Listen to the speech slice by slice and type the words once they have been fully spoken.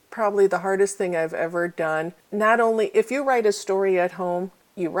probably the hardest thing I've ever done. Not only, if you write a story at home,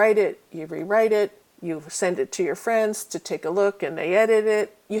 you write it, you rewrite it, you send it to your friends to take a look and they edit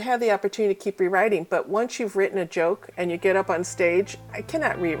it. You have the opportunity to keep rewriting, but once you've written a joke and you get up on stage, I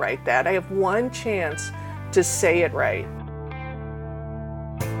cannot rewrite that. I have one chance to say it right.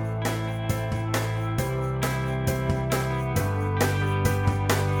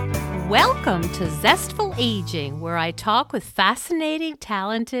 Welcome to Zestful Aging, where I talk with fascinating,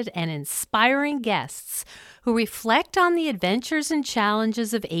 talented, and inspiring guests who reflect on the adventures and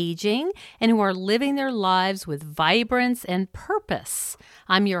challenges of aging and who are living their lives with vibrance and purpose.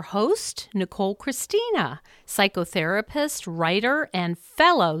 I'm your host, Nicole Christina, psychotherapist, writer, and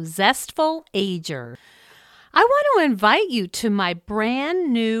fellow Zestful Ager. I want to invite you to my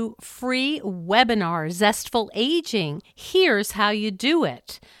brand new free webinar, Zestful Aging. Here's how you do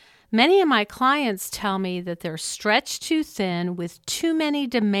it. Many of my clients tell me that they're stretched too thin with too many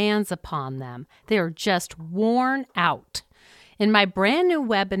demands upon them. They are just worn out. In my brand new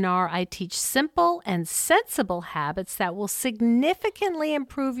webinar, I teach simple and sensible habits that will significantly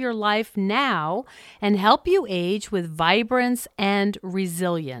improve your life now and help you age with vibrance and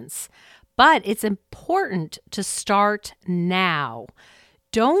resilience. But it's important to start now.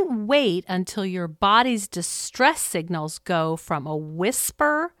 Don't wait until your body's distress signals go from a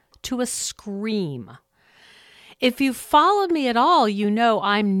whisper to a scream. If you've followed me at all, you know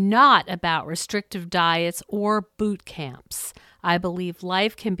I'm not about restrictive diets or boot camps. I believe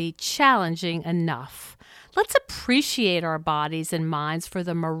life can be challenging enough. Let's appreciate our bodies and minds for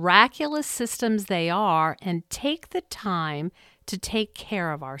the miraculous systems they are and take the time to take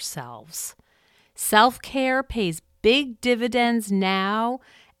care of ourselves. Self-care pays big dividends now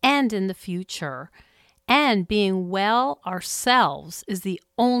and in the future. And being well ourselves is the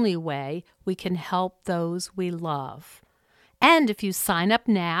only way we can help those we love. And if you sign up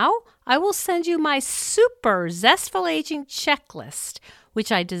now, I will send you my super Zestful Aging checklist,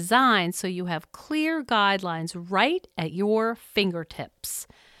 which I designed so you have clear guidelines right at your fingertips.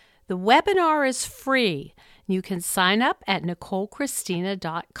 The webinar is free. You can sign up at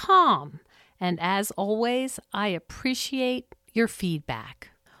NicoleChristina.com. And as always, I appreciate your feedback.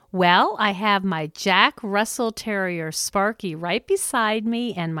 Well, I have my Jack Russell Terrier Sparky right beside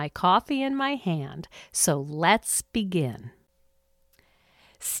me and my coffee in my hand. So let's begin.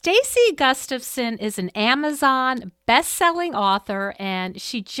 Stacey Gustafson is an Amazon best-selling author, and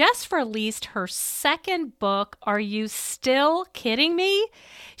she just released her second book, Are You Still Kidding Me?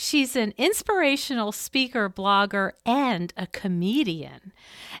 She's an inspirational speaker, blogger, and a comedian.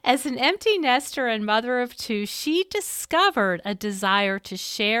 As an empty nester and mother of two, she discovered a desire to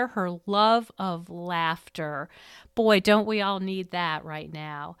share her love of laughter. Boy, don't we all need that right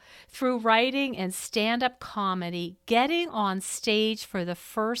now. Through writing and stand-up comedy, getting on stage for the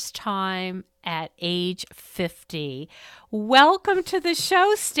first time at age 50. Welcome to the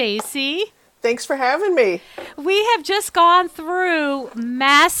show, Stacey. Thanks for having me. We have just gone through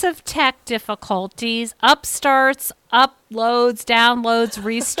massive tech difficulties, upstarts, uploads, downloads,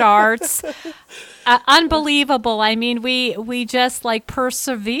 restarts. Unbelievable. I mean, we just like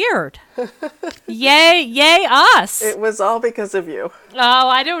persevered. Yay us. It was all because of you. Oh,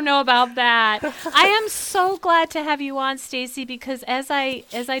 I don't know about that. I am so glad to have you on, Stacey, because as I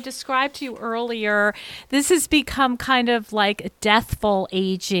described to you earlier, this has become kind of like deathful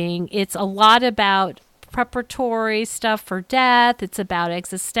aging. It's a lot about preparatory stuff for death. It's about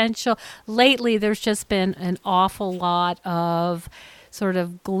existential. Lately, there's just been an awful lot of sort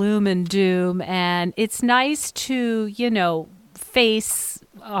of gloom and doom, and it's nice to, face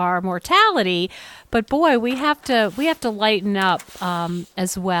our mortality, but boy, we have to lighten up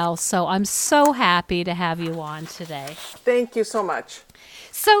as well. So I'm so happy to have you on today. Thank you so much.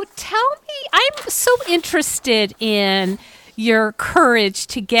 So tell me, I'm so interested in your courage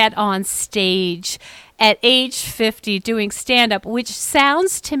to get on stage at age 50 doing stand-up, which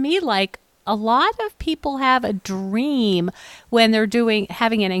sounds to me like a lot of people have a dream when they're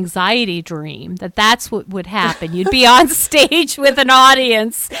having an anxiety dream, that's what would happen. You'd be on stage with an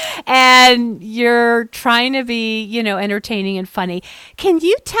audience and you're trying to be, entertaining and funny. Can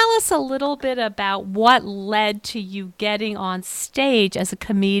you tell us a little bit about what led to you getting on stage as a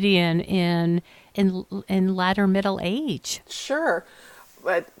comedian in latter middle age? Sure.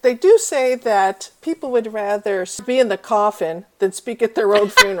 But they do say that people would rather be in the coffin than speak at their own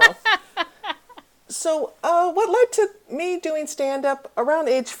funeral. So what led to me doing stand-up? Around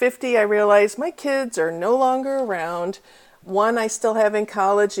age 50, I realized my kids are no longer around. One I still have in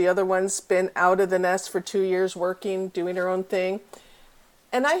college. The other one's been out of the nest for 2 years working, doing her own thing.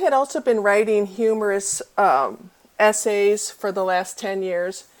 And I had also been writing humorous essays for the last 10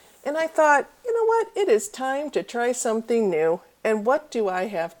 years. And I thought, you know what? It is time to try something new. And what do I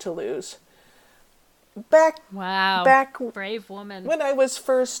have to lose? Wow. Back Brave woman. when I was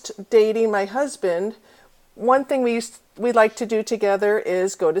first dating my husband, one thing we like to do together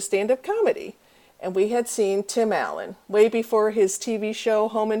is go to stand-up comedy. And we had seen Tim Allen way before his TV show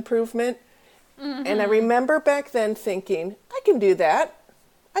Home Improvement. And I remember back then thinking, I can do that.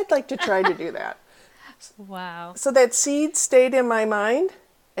 I'd like to try to do that. Wow. So that seed stayed in my mind,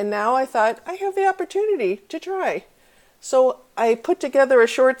 and now I thought I have the opportunity to try. So I put together a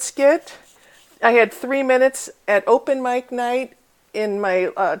short skit. I had 3 minutes at open mic night in my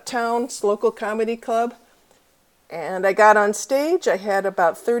town's local comedy club. And I got on stage. I had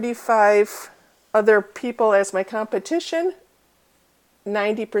about 35 other people as my competition,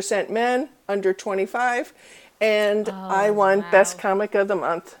 90% men, under 25. And I won Best Comic of the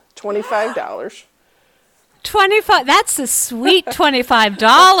Month, $25. 25. That's a sweet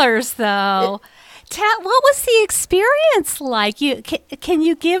 $25 though. What was the experience like? Can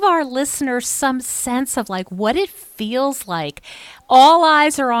you give our listeners some sense of like what it feels like? All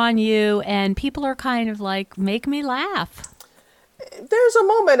eyes are on you and people are kind of like, make me laugh. There's a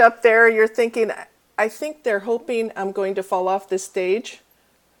moment up there you're thinking, I think they're hoping I'm going to fall off the stage.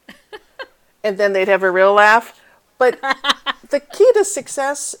 And then they'd have a real laugh. But the key to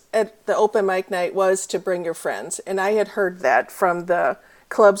success at the open mic night was to bring your friends. And I had heard that from the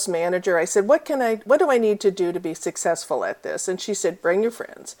club's manager. I said, what do I need to do to be successful at this? And she said, bring your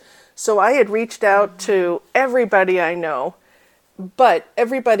friends. So I had reached out to everybody I know, but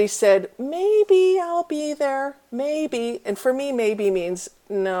everybody said, maybe I'll be there, maybe. And for me, maybe means,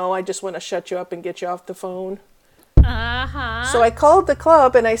 no, I just want to shut you up and get you off the phone. So I called the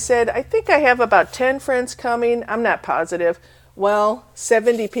club and I said, I think I have about 10 friends coming. I'm not positive. Well,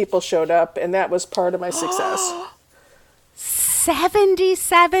 70 people showed up, and that was part of my success. 70?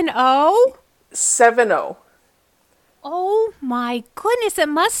 70? 70. Oh my goodness. It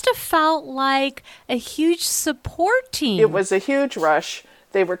must have felt like a huge support team. It was a huge rush.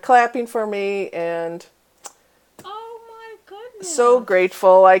 They were clapping for me, and oh my goodness. So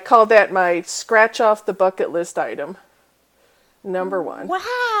grateful. I call that my scratch off the bucket list item. Number one.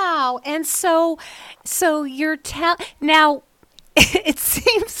 Wow. And so you're now it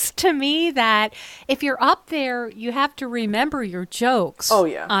seems to me that if you're up there, you have to remember your jokes. Oh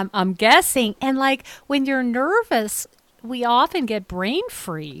yeah. I'm guessing. And like when you're nervous, we often get brain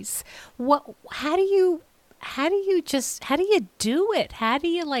freeze. How do you do it? How do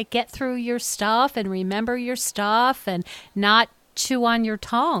you like get through your stuff and remember your stuff and not chew on your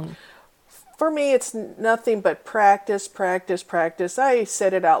tongue? For me, it's nothing but practice, practice, practice. I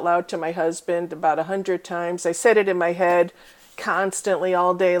said it out loud to my husband about 100 times. I said it in my head constantly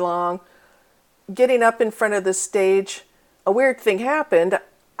all day long. Getting up in front of the stage, a weird thing happened.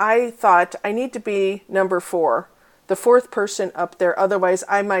 I thought I need to be number 4, the 4th person up there. Otherwise,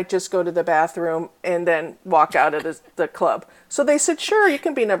 I might just go to the bathroom and then walk out of the club. So they said, sure, you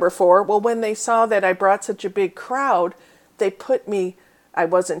can be number 4. Well, when they saw that I brought such a big crowd, they put me, I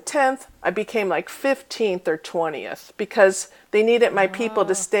wasn't 10th, I became like 15th or 20th because they needed my people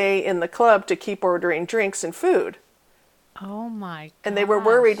to stay in the club to keep ordering drinks and food. Oh my God. And they were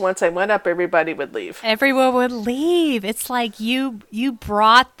worried once I went up, everybody would leave. Everyone would leave. It's like you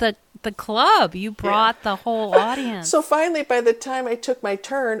brought the club. You brought the whole audience. So finally, by the time I took my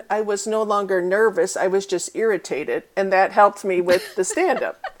turn, I was no longer nervous. I was just irritated. And that helped me with the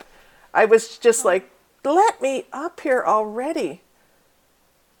stand-up. I was just like, let me up here already.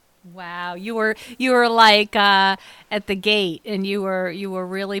 Wow, you were like at the gate, and you were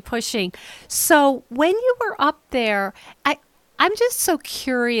really pushing. So when you were up there, I'm just so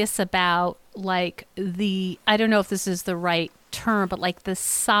curious about like I don't know if this is the right term, but like the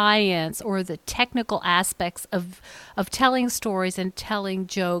science or the technical aspects of telling stories and telling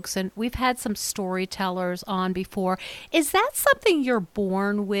jokes. And we've had some storytellers on before. Is that something you're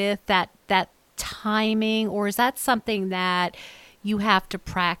born with, that timing, or is that something that you have to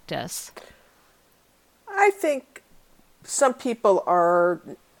practice? I think some people are,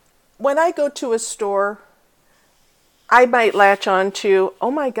 when I go to a store, I might latch on to,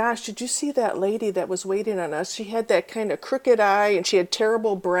 oh my gosh, did you see that lady that was waiting on us? She had that kind of crooked eye and she had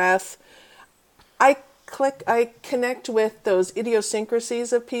terrible breath. I connect with those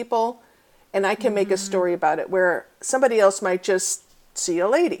idiosyncrasies of people, and I can make a story about it where somebody else might just see a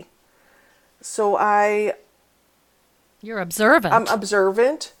lady. So You're observant. I'm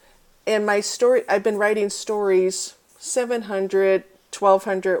observant, and my story, I've been writing stories, 700,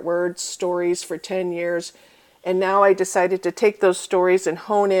 1,200 words stories for 10 years, and now I decided to take those stories and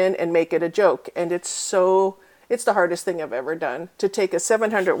hone in and make it a joke, and it's It's the hardest thing I've ever done, to take a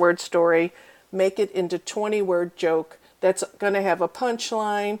 700-word story, make it into 20-word joke that's going to have a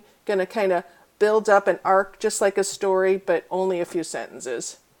punchline, going to kind of build up an arc just like a story, but only a few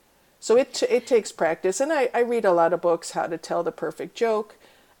sentences. So it takes practice, and I read a lot of books, how to tell the perfect joke.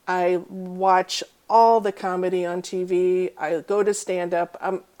 I watch all the comedy on TV. I go to stand-up.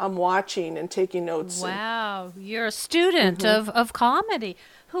 I'm watching and taking notes. Wow, you're a student of comedy.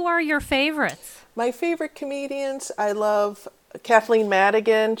 Who are your favorites? My favorite comedians, I love Kathleen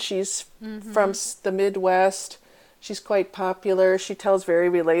Madigan. She's from the Midwest. She's quite popular. She tells very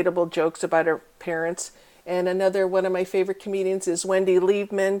relatable jokes about her parents. And another one of my favorite comedians is Wendy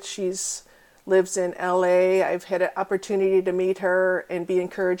Liebman. She's lives in LA. I've had an opportunity to meet her and be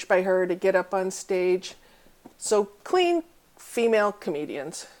encouraged by her to get up on stage. So clean female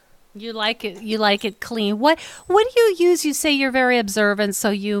comedians. You like it clean. What do you use? You say you're very observant, so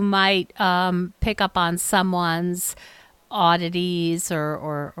you might pick up on someone's oddities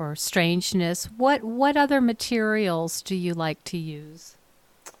or strangeness. What other materials do you like to use?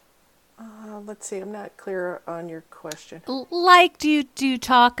 Let's see, I'm not clear on your question. Like, do you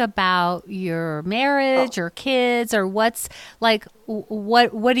talk about your marriage or kids, or what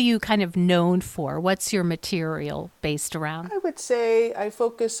are you kind of known for? What's your material based around? I would say I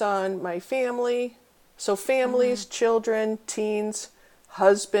focus on my family. So families, children, teens,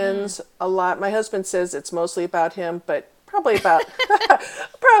 husbands, a lot. My husband says it's mostly about him, but probably about,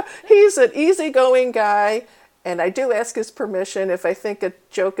 he's an easygoing guy. And I do ask his permission if I think a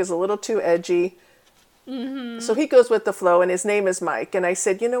joke is a little too edgy. So he goes with the flow, and his name is Mike. And I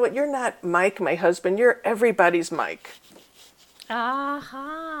said, you know what? You're not Mike, my husband. You're everybody's Mike.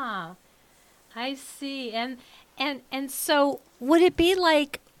 Aha. I see. And so would it be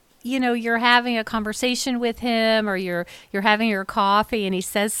like, you're having a conversation with him, or you're having your coffee and he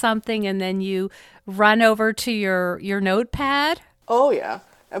says something and then you run over to your notepad? Oh, yeah.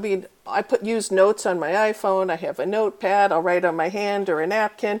 I mean, I use notes on my iPhone. I have a notepad. I'll write on my hand or a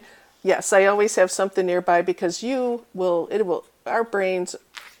napkin. Yes, I always have something nearby, because our brains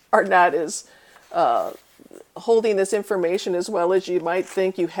are not as holding this information as well as you might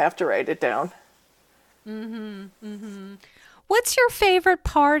think. You have to write it down. What's your favorite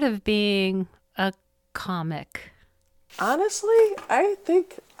part of being a comic? Honestly, I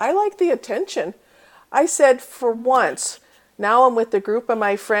think I like the attention. I said, for once, now I'm with a group of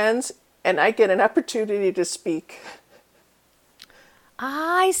my friends and I get an opportunity to speak.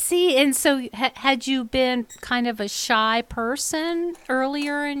 I see. And so had you been kind of a shy person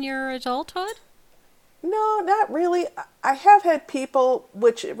earlier in your adulthood? No, not really. I have had people,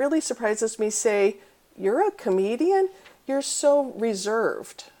 which it really surprises me, say, "You're a comedian? You're so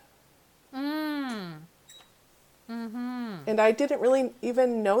reserved." And I didn't really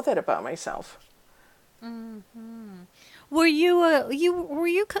even know that about myself. Were you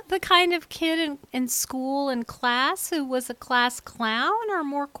the kind of kid in school and class who was a class clown, or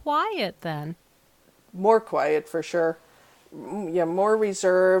more quiet then? More quiet, for sure. Yeah, more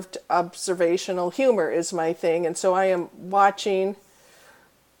reserved, observational. Humor is my thing, and so I am watching,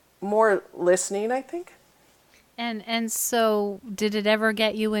 more listening, I think. And so did it ever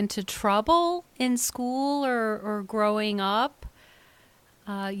get you into trouble in school or growing up?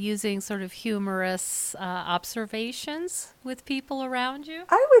 Using sort of humorous observations with people around you?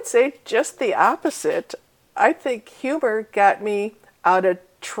 I would say just the opposite. I think humor got me out of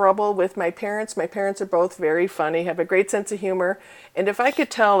trouble with my parents. My parents are both very funny, have a great sense of humor. And if I could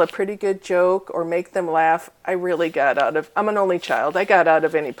tell a pretty good joke or make them laugh, I really got out of, I'm an only child, I got out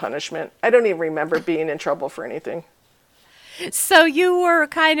of any punishment. I don't even remember being in trouble for anything. So you were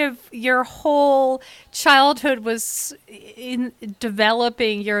kind of, your whole childhood was in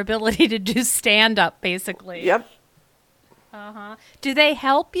developing your ability to do stand-up, basically. Yep. Do they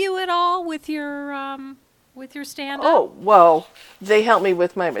help you at all with your stand-up? Oh, well, they help me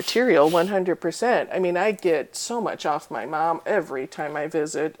with my material 100%. I mean, I get so much off my mom every time I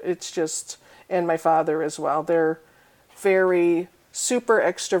visit. It's just, and my father as well. They're very super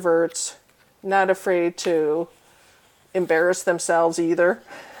extroverts, not afraid to embarrass themselves either.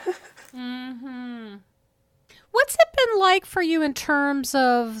 What's it been like for you in terms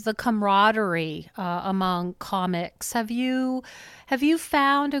of the camaraderie among comics? Have you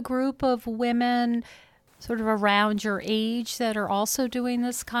found a group of women sort of around your age that are also doing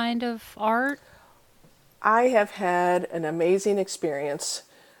this kind of art? I have had an amazing experience.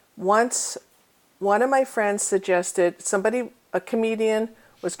 Once, one of my friends suggested a comedian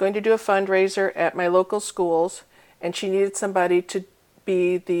was going to do a fundraiser at my local schools, and she needed somebody to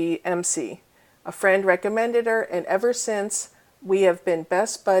be the MC. A friend recommended her, and ever since, we have been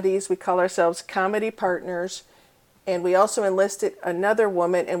best buddies. We call ourselves comedy partners, And we also enlisted another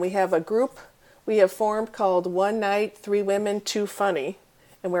woman, and we have a group we have formed called One Night, Three Women, Too Funny.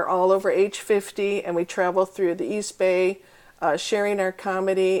 And we're all over age 50, and we travel through the East Bay, sharing our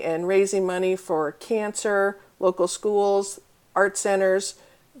comedy and raising money for cancer, local schools, art centers.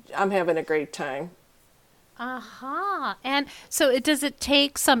 I'm having a great time. Uh-huh. And so does it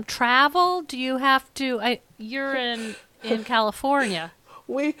take some travel? Do you have to you're in California.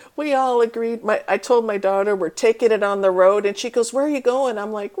 We all agreed. I told my daughter we're taking it on the road, and she goes, "Where are you going?"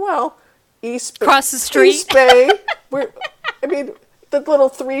 I'm like, "Well, East Bay, Across the street." East Bay. I mean, the little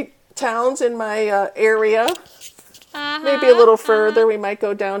three towns in my area. Maybe a little further. We might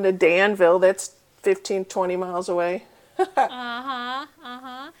go down to Danville. That's 15, 20 miles away. Uh-huh.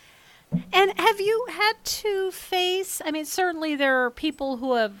 Uh-huh. And have you had to face, I mean, certainly there are people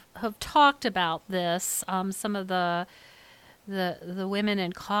who have talked about this. Some of the women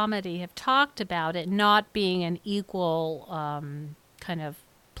in comedy have talked about it not being an equal kind of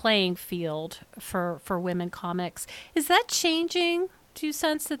playing field for women comics. Is that changing? Do you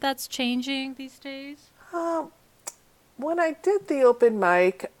sense that that's changing these days? When I did the open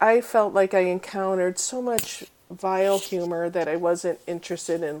mic, I felt like I encountered so much vile humor that I wasn't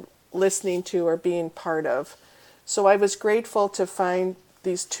interested in listening to or being part of. So I was grateful to find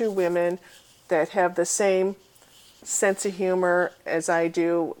these two women that have the same sense of humor as I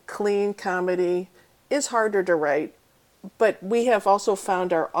do. Clean comedy is harder to write, but we have also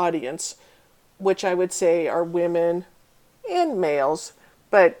found our audience, which I would say are women and males,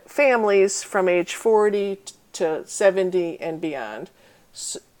 but families from age 40 to 70 and beyond.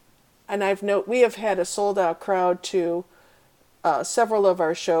 And we have had a sold out crowd to several of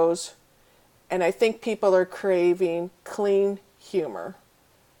our shows, and I think people are craving clean humor.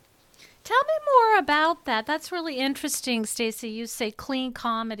 Tell me more about that. That's really interesting, Stacey. You say clean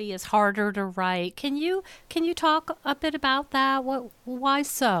comedy is harder to write. Can you talk a bit about that? Why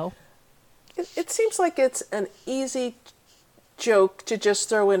so? It seems like it's an easy joke to just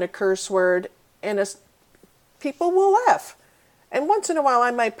throw in a curse word, and people will laugh. And once in a while,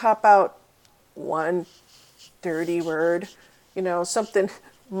 I might pop out one dirty word, something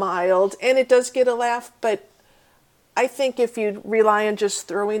mild, and it does get a laugh. But I think if you rely on just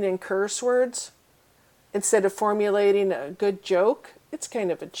throwing in curse words instead of formulating a good joke, it's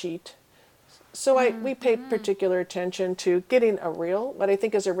kind of a cheat. So we pay particular attention to getting what I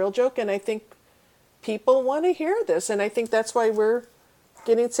think is a real joke, and I think people want to hear this, and I think that's why we're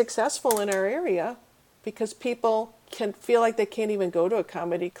getting successful in our area, because people can feel like they can't even go to a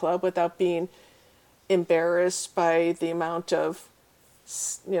comedy club without being embarrassed by the amount of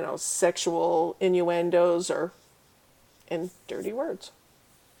sexual innuendos and dirty words.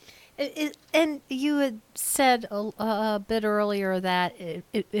 And you had said a bit earlier that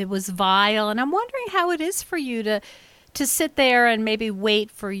it was vile, and I'm wondering how it is for you to sit there and maybe wait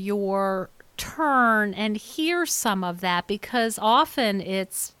for your turn and hear some of that, because often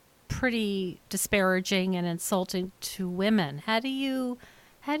it's pretty disparaging and insulting to women. How do you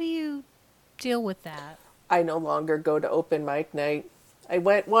deal with that? I no longer go to open mic night. I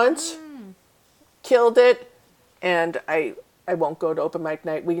went once, killed it, and I won't go to open mic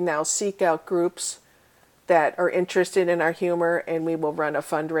night. We now seek out groups that are interested in our humor, and we will run a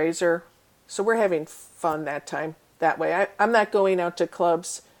fundraiser. So we're having fun that way. I'm not going out to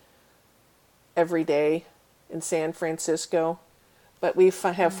clubs every day in San Francisco, but we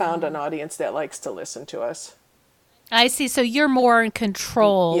have found an audience that likes to listen to us. I see. So you're more in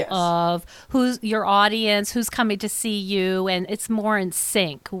control Yes. of who's your audience, who's coming to see you, and it's more in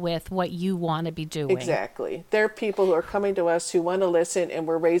sync with what you want to be doing. Exactly. There are people who are coming to us who want to listen, and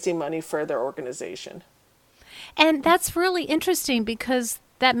we're raising money for their organization. And that's really interesting, because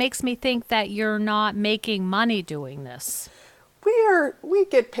that makes me think that you're not making money doing this. We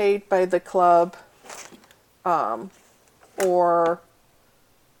get paid by the club, or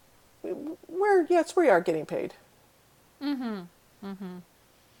we are getting paid.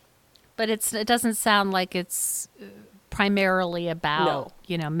 But it doesn't sound like it's primarily about,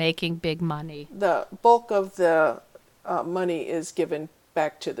 making big money. The bulk of the money is given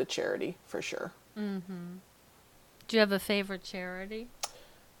back to the charity, for sure. Do you have a favorite charity?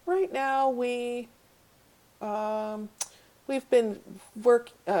 Right now, we've been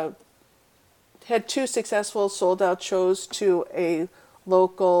had two successful sold out shows to a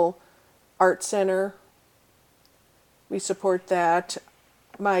local art center. We support that.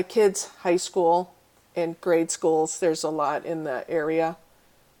 My kids' high school and grade schools, there's a lot in the area.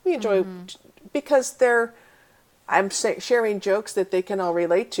 We enjoy because I'm sharing jokes that they can all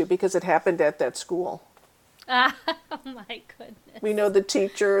relate to because it happened at that school. Oh my goodness. We know the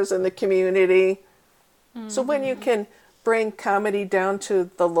teachers and the community. So when you can bring comedy down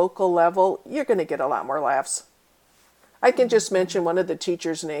to the local level, you're going to get a lot more laughs. I can just mention one of the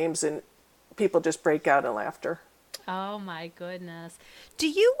teachers' names and people just break out in laughter. Oh my goodness. Do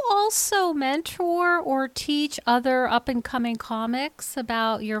you also mentor or teach other up and coming comics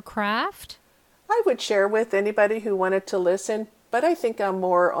about your craft? I would share with anybody who wanted to listen, but I think I'm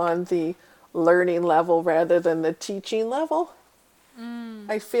more on the learning level rather than the teaching level.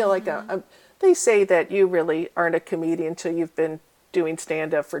 I feel like they say that you really aren't a comedian until you've been doing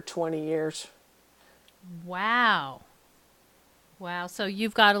stand-up for 20 years. Wow. Wow. So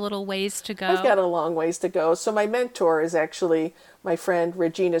you've got a little ways to go. I've got a long ways to go. So my mentor is actually my friend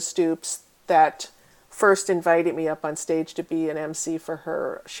Regina Stoops that first invited me up on stage to be an MC for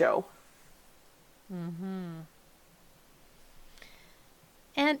her show.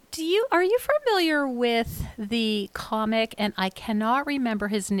 And are you familiar with the comic, and I cannot remember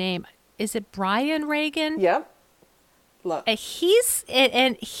his name. Is it Brian Regan? Yep. He's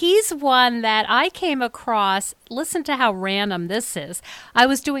one that I came across. Listen to how random this is. I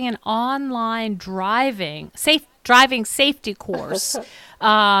was doing an online driving safety course,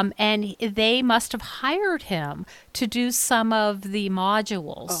 and they must have hired him to do some of the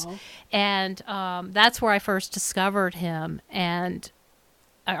modules, and that's where I first discovered him. And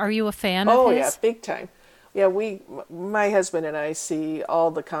are you a fan of his? Oh yeah, big time. Yeah, my husband and I see all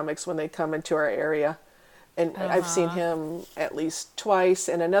the comics when they come into our area. And I've seen him at least twice.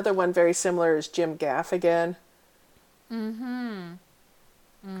 And another one very similar is Jim Gaffigan.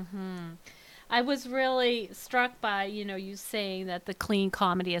 I was really struck by, you saying that the clean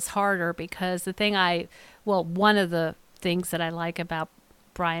comedy is harder because one of the things that I like about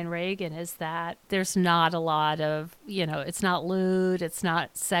Brian Regan is that there's not a lot of, it's not lewd, it's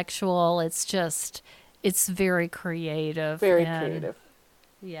not sexual, it's very creative. Very creative.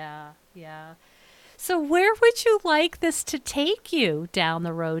 Yeah, yeah. So where would you like this to take you down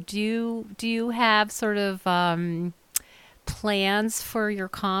the road? Do you have sort of plans for your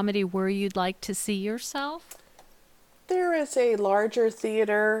comedy where you'd like to see yourself? There is a larger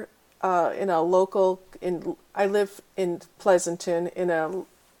theater I live in Pleasanton, in a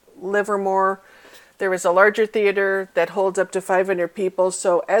Livermore. There is a larger theater that holds up to 500 people.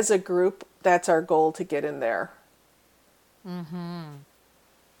 So as a group, that's our goal, to get in there.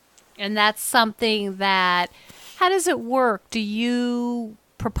 And that's something how does it work? Do you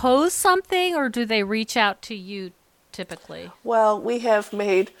propose something or do they reach out to you typically? Well, we have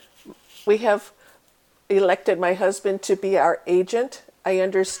elected my husband to be our agent. I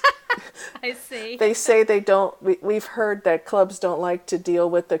understand. I see. They say they don't, we've heard that clubs don't like to deal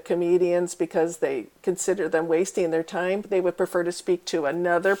with the comedians because they consider them wasting their time. They would prefer to speak to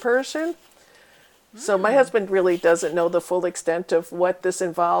another person. So my husband really doesn't know the full extent of what this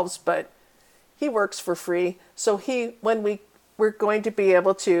involves, but he works for free. So we're going to be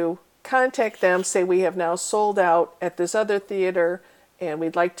able to contact them, say we have now sold out at this other theater and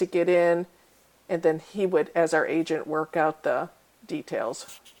we'd like to get in, and then he would, as our agent, work out the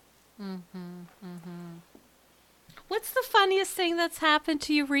details. What's the funniest thing that's happened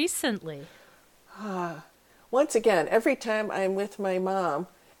to you recently? Once again, every time I'm with my mom,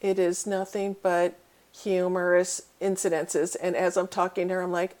 it is nothing but humorous incidences. And as I'm talking to her,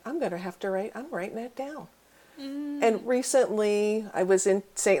 I'm like, I'm writing that down. And recently I was in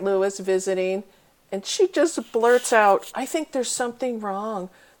St. Louis visiting, and she just blurts out, I think there's something wrong,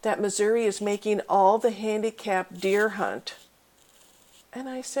 that Missouri is making all the handicapped deer hunt. And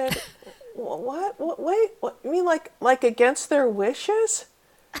I said, what? Wait, what? You mean like against their wishes?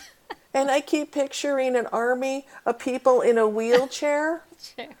 And I keep picturing an army of people in a wheelchair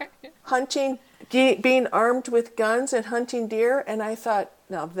hunting, being armed with guns and hunting deer. And I thought,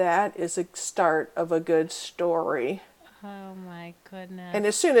 now that is a start of a good story. Oh my goodness. And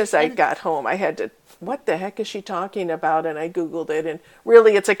as soon as I got home, I had to, what the heck is she talking about? And I Googled it. And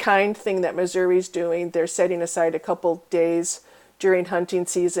really, it's a kind thing that Missouri's doing. They're setting aside a couple days during hunting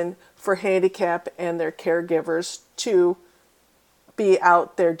season for handicap and their caregivers to be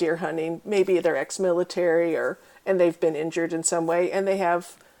out there deer hunting. Maybe they're ex-military and they've been injured in some way, and they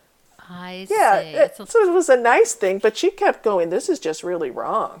have. I see. So it was a nice thing, but she kept going, this is just really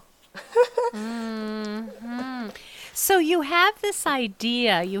wrong. So you have this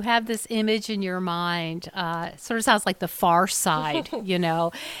idea, you have this image in your mind, sort of sounds like The Far Side,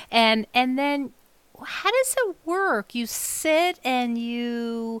 and then how does it work? You sit and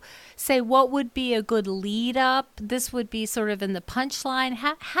you say, what would be a good lead up? This would be sort of in the punchline.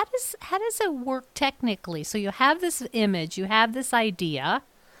 How does it work technically? So you have this image, you have this idea.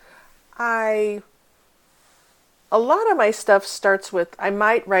 A lot of my stuff starts with, I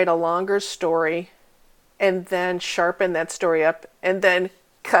might write a longer story and then sharpen that story up and then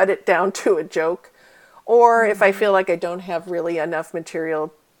cut it down to a joke. Or if I feel like I don't have really enough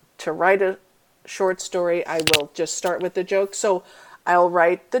material to write a short story, I will just start with the joke. So I'll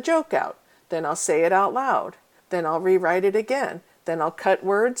write the joke out, then I'll say it out loud, then I'll rewrite it again, then I'll cut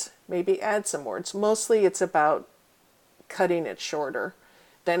words, maybe add some words. Mostly it's about cutting it shorter.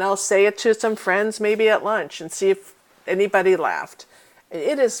 Then I'll say it to some friends, maybe at lunch, and see if anybody laughed.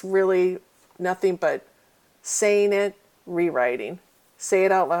 It is really nothing but saying it, rewriting. Say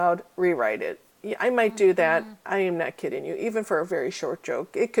it out loud, rewrite it. I might do that. I am not kidding you. Even for a very short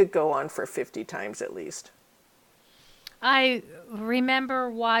joke, it could go on for 50 times at least. I remember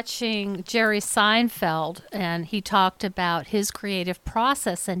watching Jerry Seinfeld, and he talked about his creative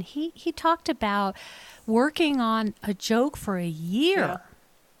process, and he talked about working on a joke for a year. Yeah.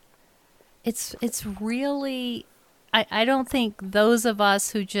 It's really, I don't think those of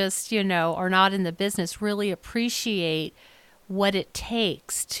us who just, are not in the business really appreciate what it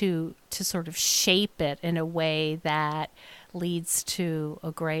takes to sort of shape it in a way that leads to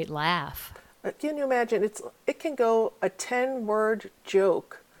a great laugh. Can you imagine? It can go, a 10-word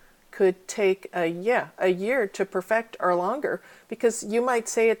joke could take a year to perfect or longer, because you might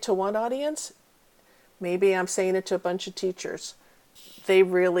say it to one audience. Maybe I'm saying it to a bunch of teachers. They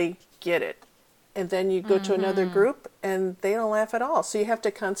really get it. And then you go to another group and they don't laugh at all. So you have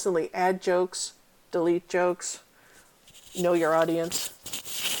to constantly add jokes, delete jokes, know your audience.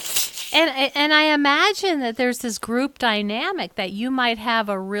 And I imagine that there's this group dynamic that you might have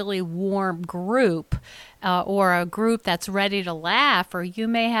a really warm group or a group that's ready to laugh, or you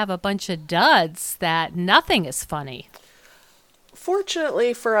may have a bunch of duds that nothing is funny.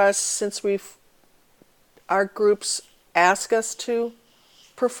 Fortunately for us, since our groups ask us to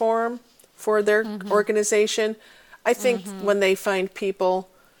perform for their organization, I think when they find people,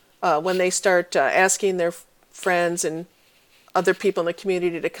 when they start asking their friends and other people in the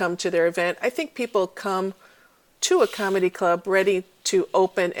community to come to their event, I think people come to a comedy club ready to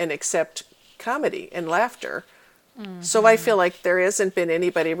open and accept comedy and laughter. So I feel like there hasn't been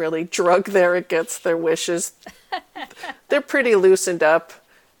anybody really drugged there against their wishes. They're pretty loosened up.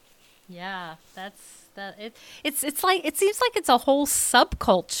 Yeah, it's like, it seems like it's a whole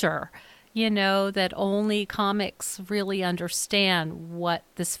subculture, that only comics really understand what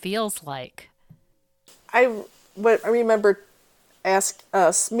this feels like. I remember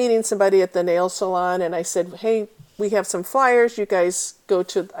meeting somebody at the nail salon, and I said, hey, we have some flyers. You guys go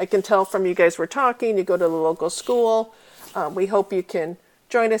to, I can tell from you guys were talking, you go to the local school. We hope you can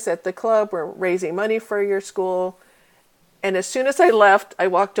join us at the club. We're raising money for your school. And as soon as I left, I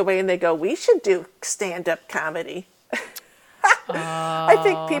walked away and they go, we should do stand-up comedy. I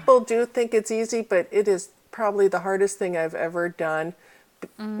think people do think it's easy, but it is probably the hardest thing I've ever done.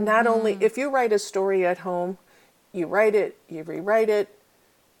 Not only, if you write a story at home, you write it, you rewrite it,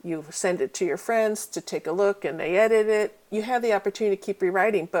 you send it to your friends to take a look and they edit it. You have the opportunity to keep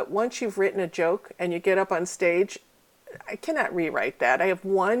rewriting. But once you've written a joke and you get up on stage, I cannot rewrite that. I have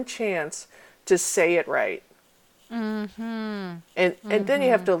one chance to say it right. And then you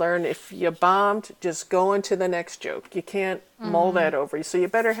have to learn, if you bombed, just go into the next joke. You can't mull that over. So you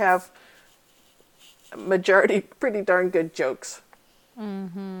better have a majority pretty darn good jokes.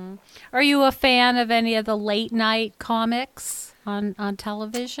 Are you a fan of any of the late night comics on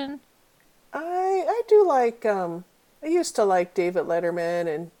television? I do like, I used to like David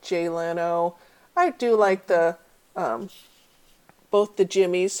Letterman and Jay Leno. I do like both the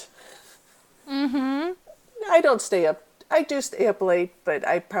Jimmys. I don't stay up. I do stay up late, but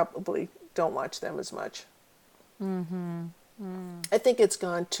I probably don't watch them as much. I think it's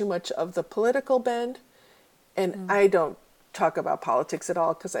gone too much of the political bend, and I don't talk about politics at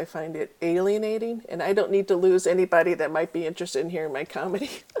all because I find it alienating, and I don't need to lose anybody that might be interested in hearing my comedy.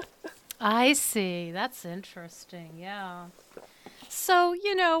 I see. That's interesting. Yeah. So,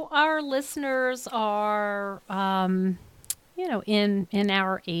 our listeners are, in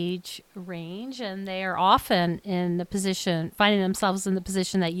our age range, and they are often finding themselves in the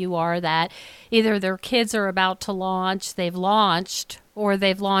position that you are, that either their kids are about to launch, they've launched, or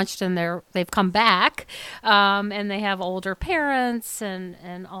they've launched and they've come back, and they have older parents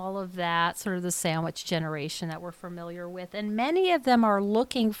and all of that, sort of the sandwich generation that we're familiar with. And many of them are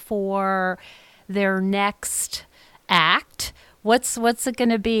looking for their next act. What's it going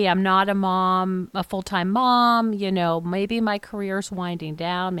to be? I'm not a mom, a full-time mom, maybe my career's winding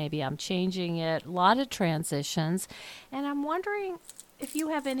down, maybe I'm changing it, a lot of transitions. And I'm wondering if you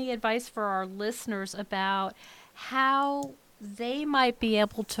have any advice for our listeners about how they might be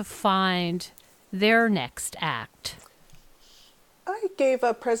able to find their next act. I gave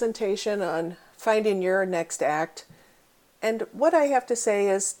a presentation on finding your next act. And what I have to say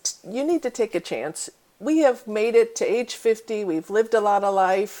is you need to take a chance. We have made it to age 50. We've lived a lot of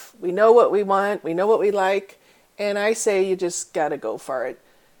life. We know what we want. We know what we like. And I say you just got to go for it.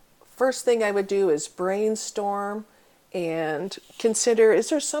 First thing I would do is brainstorm and consider, is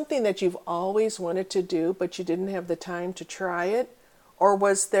there something that you've always wanted to do but you didn't have the time to try it? Or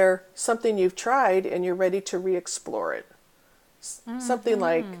was there something you've tried and you're ready to re-explore it? Something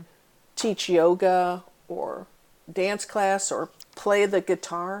like teach yoga or dance class or play the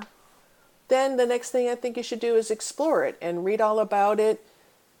guitar. Then the next thing I think you should do is explore it and read all about it.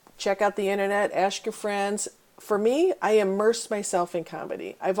 Check out the internet, ask your friends. For me, I immerse myself in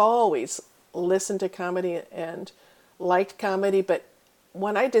comedy. I've always listened to comedy and liked comedy, but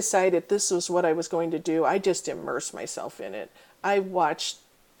when I decided this was what I was going to do, I just immersed myself in it. I watched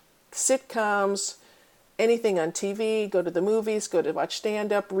sitcoms, anything on TV, go to the movies, go to watch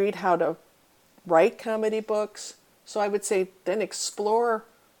stand-up, read how to write comedy books. So I would say then explore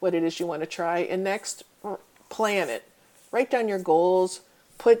what it is you want to try, and next, plan it. Write down your goals,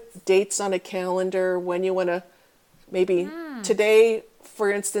 put dates on a calendar when you want to, maybe today,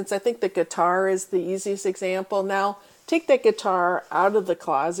 for instance, I think the guitar is the easiest example. Now, take that guitar out of the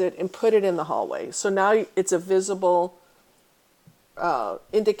closet and put it in the hallway. So now it's a visible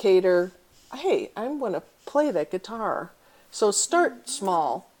indicator, hey, I'm going to play that guitar. So start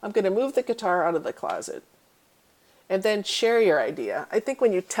small. I'm going to move the guitar out of the closet. And then share your idea. I think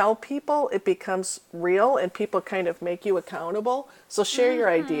when you tell people, it becomes real and people kind of make you accountable. So share your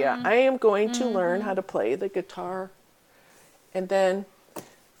idea. I am going to learn how to play the guitar. And then,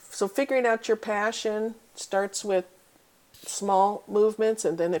 so figuring out your passion starts with small movements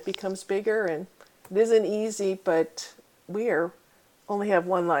and then it becomes bigger. And it isn't easy, but only have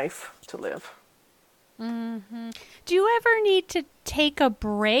one life to live. Do you ever need to take a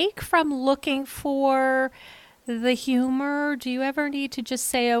break from looking for the humor? Do you ever need to just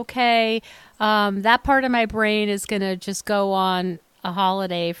say, okay, that part of my brain is going to just go on a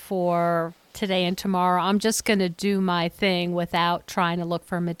holiday for today and tomorrow. I'm just going to do my thing without trying to look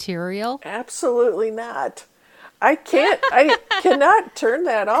for material? Absolutely not. I cannot turn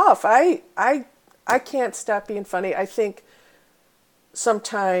that off. I can't stop being funny. I think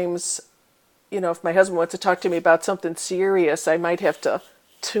sometimes, if my husband wants to talk to me about something serious, I might have to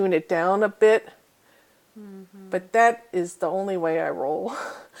tune it down a bit. But that is the only way I roll.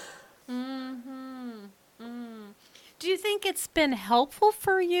 Do you think it's been helpful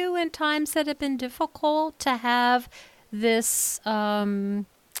for you in times that have been difficult to have this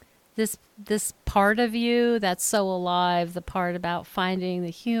this part of you that's so alive, the part about finding the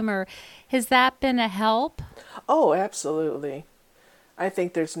humor? Has that been a help? Oh, absolutely. I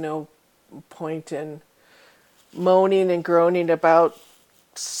think there's no point in moaning and groaning about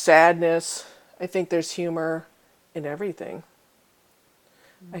sadness. I think there's humor in everything.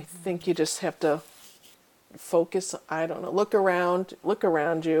 I think you just have to focus, I don't know, look around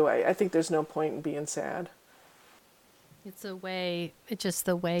you. I think there's no point in being sad. It's just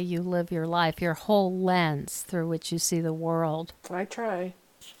the way you live your life, your whole lens through which you see the world. I try.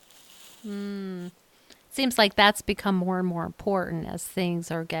 Seems like that's become more and more important as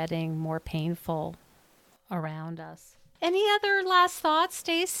things are getting more painful around us. Any other last thoughts,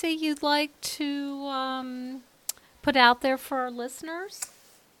 Stacey, you'd like to put out there for our listeners?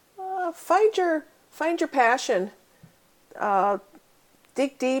 Find your passion.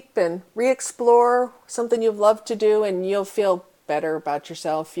 Dig deep and re-explore something you've loved to do, and you'll feel better about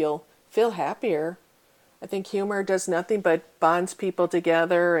yourself. You'll feel happier. I think humor does nothing but bonds people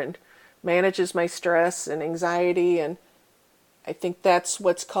together and manages my stress and anxiety, and I think that's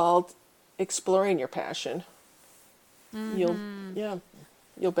what's called exploring your passion. You'll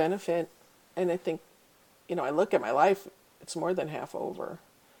benefit. And I think, I look at my life, it's more than half over.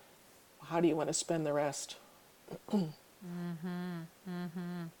 How do you want to spend the rest?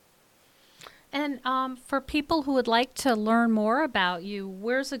 And for people who would like to learn more about you,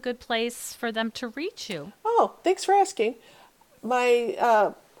 where's a good place for them to reach you? Oh, thanks for asking.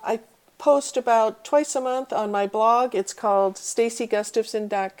 I post about twice a month on my blog. It's called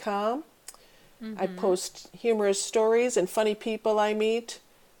StaceyGustafson.com. I post humorous stories and funny people I meet.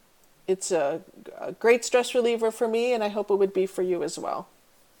 It's a great stress reliever for me, and I hope it would be for you as well.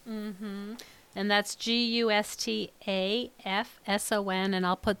 And that's Gustafson, and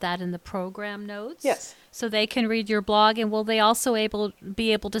I'll put that in the program notes. Yes. So they can read your blog, and will they also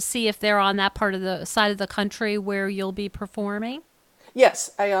be able to see if they're on that part of the side of the country where you'll be performing?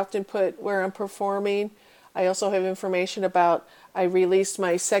 Yes, I often put where I'm performing. I also have information about, I released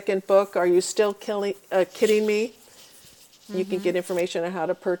my second book, Are You Still Kidding Me? You can get information on how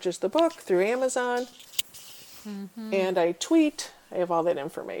to purchase the book through Amazon. And I tweet. I have all that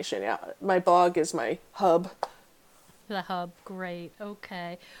information. Yeah, my blog is my hub. The hub, great.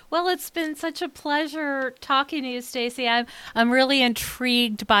 Okay. Well, it's been such a pleasure talking to you, Stacey. I'm really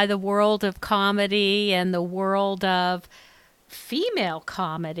intrigued by the world of comedy and the world of female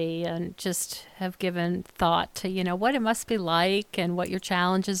comedy, and just have given thought to, what it must be like and what your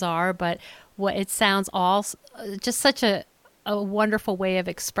challenges are. But what it sounds all just such a wonderful way of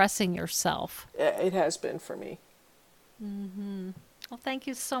expressing yourself. It has been for me. Well, thank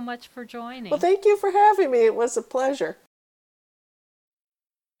you so much for joining. Well, thank you for having me. It was a pleasure.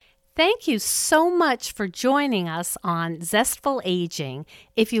 Thank you so much for joining us on Zestful Aging.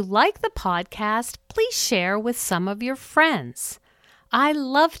 If you like the podcast, please share with some of your friends. I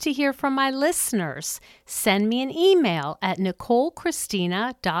love to hear from my listeners. Send me an email at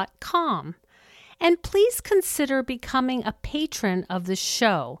NicoleChristina.com. And please consider becoming a patron of the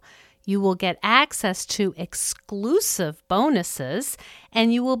show. You will get access to exclusive bonuses,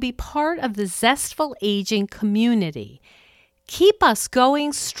 and you will be part of the Zestful Aging community. Keep us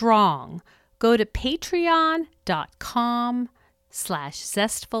going strong. Go to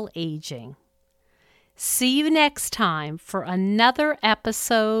patreon.com/zestfulaging. See you next time for another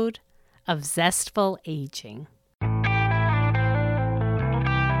episode of Zestful Aging.